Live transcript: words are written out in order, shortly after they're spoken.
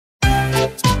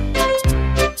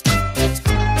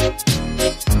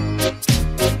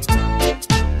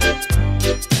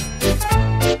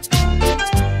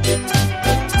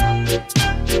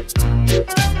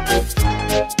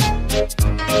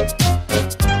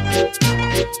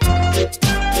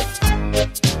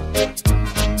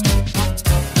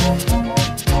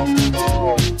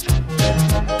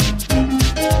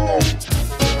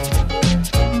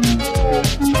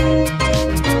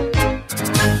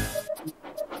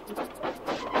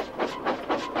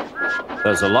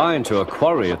There's a line to a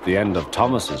quarry at the end of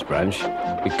Thomas's branch.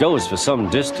 It goes for some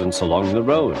distance along the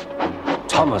road.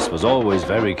 Thomas was always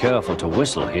very careful to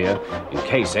whistle here in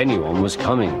case anyone was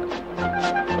coming.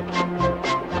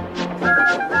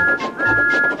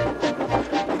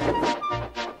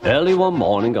 Early one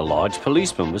morning, a large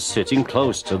policeman was sitting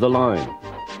close to the line.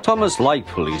 Thomas liked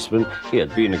policemen. He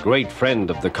had been a great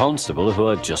friend of the constable who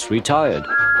had just retired.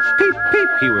 Peep, peep,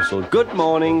 he whistled, "Good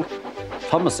morning."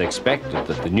 Thomas expected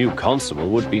that the new constable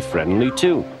would be friendly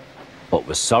too, but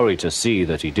was sorry to see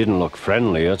that he didn't look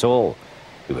friendly at all.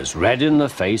 He was red in the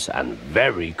face and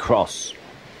very cross.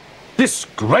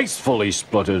 "Disgraceful," he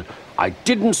spluttered. "I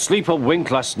didn't sleep a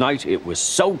wink last night. It was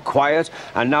so quiet,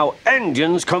 and now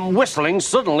engines come whistling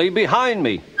suddenly behind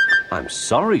me." "I'm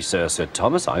sorry, sir," said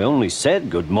Thomas. "I only said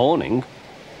good morning."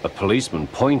 The policeman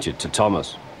pointed to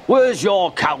Thomas. "Where's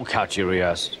your cowcatcher?" he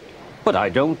asked. "But I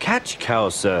don't catch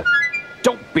cows, sir."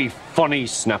 "Don't be funny,"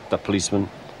 snapped the policeman.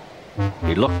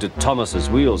 He looked at Thomas's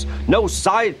wheels. No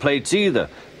side plates either,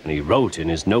 and he wrote in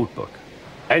his notebook,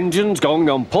 "Engines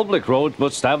going on public roads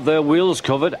must have their wheels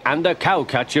covered and a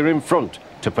cowcatcher in front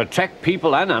to protect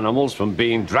people and animals from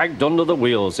being dragged under the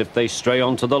wheels if they stray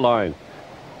onto the line.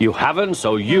 You haven't,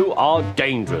 so you are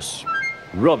dangerous."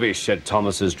 "Rubbish," said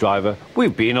Thomas's driver.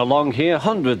 "We've been along here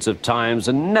hundreds of times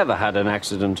and never had an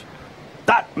accident."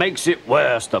 "That makes it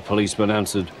worse," the policeman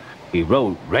answered. He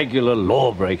wrote "regular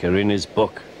lawbreaker" in his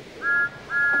book.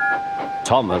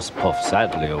 Thomas puffed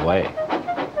sadly away.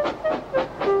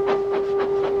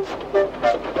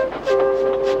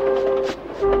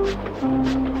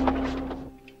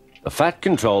 The fat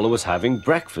controller was having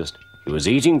breakfast. He was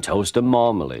eating toast and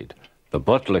marmalade. The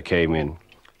butler came in.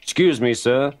 "Excuse me,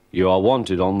 sir, you are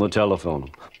wanted on the telephone."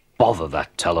 "Bother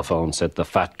that telephone," said the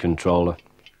fat controller.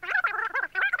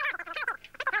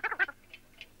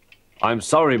 "I'm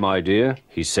sorry, my dear,"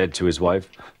 he said to his wife.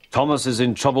 "Thomas is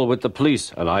in trouble with the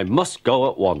police, and I must go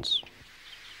at once."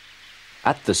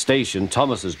 At the station,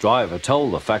 Thomas's driver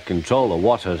told the fat controller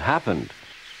what had happened.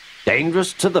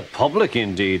 Dangerous to the public,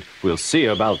 indeed. We'll see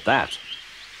about that.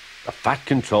 The fat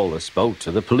controller spoke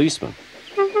to the policeman.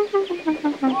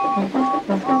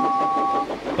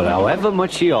 But however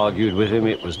much he argued with him,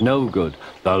 it was no good.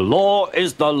 "The law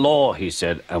is the law," he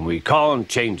said, "and we can't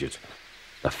change it."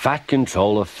 The fat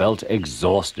controller felt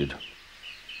exhausted.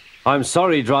 "I'm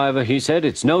sorry, driver," he said.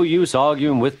 "It's no use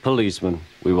arguing with policemen.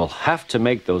 We will have to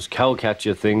make those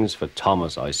cowcatcher things for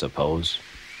Thomas, I suppose."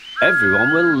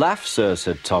 "Everyone will laugh, sir,"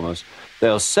 said Thomas.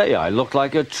 "They'll say I look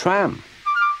like a tram."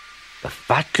 The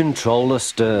fat controller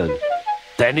stirred.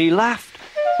 Then he laughed.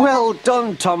 "Well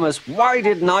done, Thomas. Why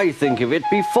didn't I think of it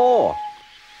before?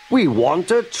 We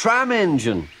want a tram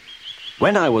engine.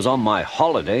 When I was on my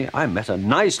holiday, I met a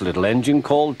nice little engine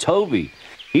called Toby.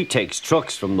 He takes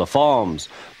trucks from the farms,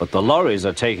 but the lorries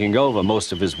are taking over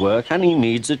most of his work and he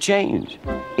needs a change.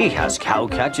 He has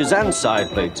cowcatchers and side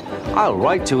plates. I'll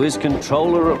write to his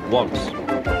controller at once."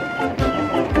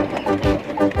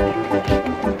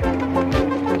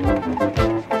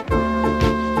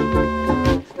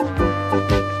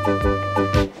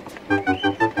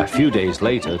 A few days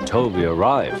later, Toby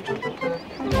arrived.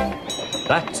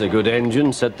 "That's a good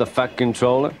engine," said the fat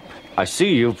controller. "I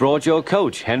see you've brought your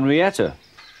coach, Henrietta."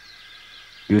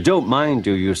 "You don't mind,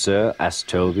 do you, sir?" asked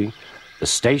Toby. "The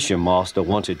station master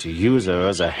wanted to use her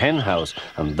as a hen house,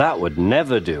 and that would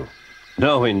never do."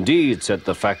 "No, indeed," said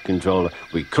the fat controller.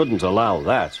 "We couldn't allow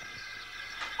that."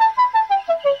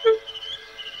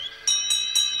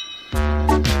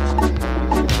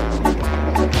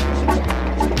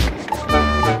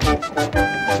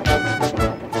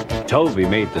 Toby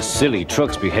made the silly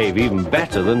trucks behave even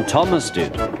better than Thomas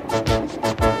did.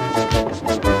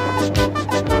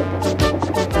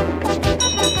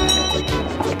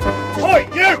 Oi,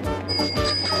 you!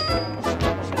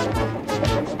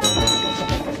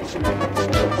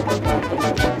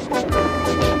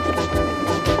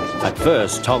 At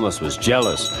first, Thomas was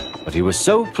jealous, but he was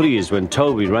so pleased when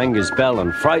Toby rang his bell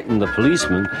and frightened the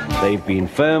policeman, they've been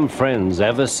firm friends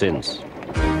ever since.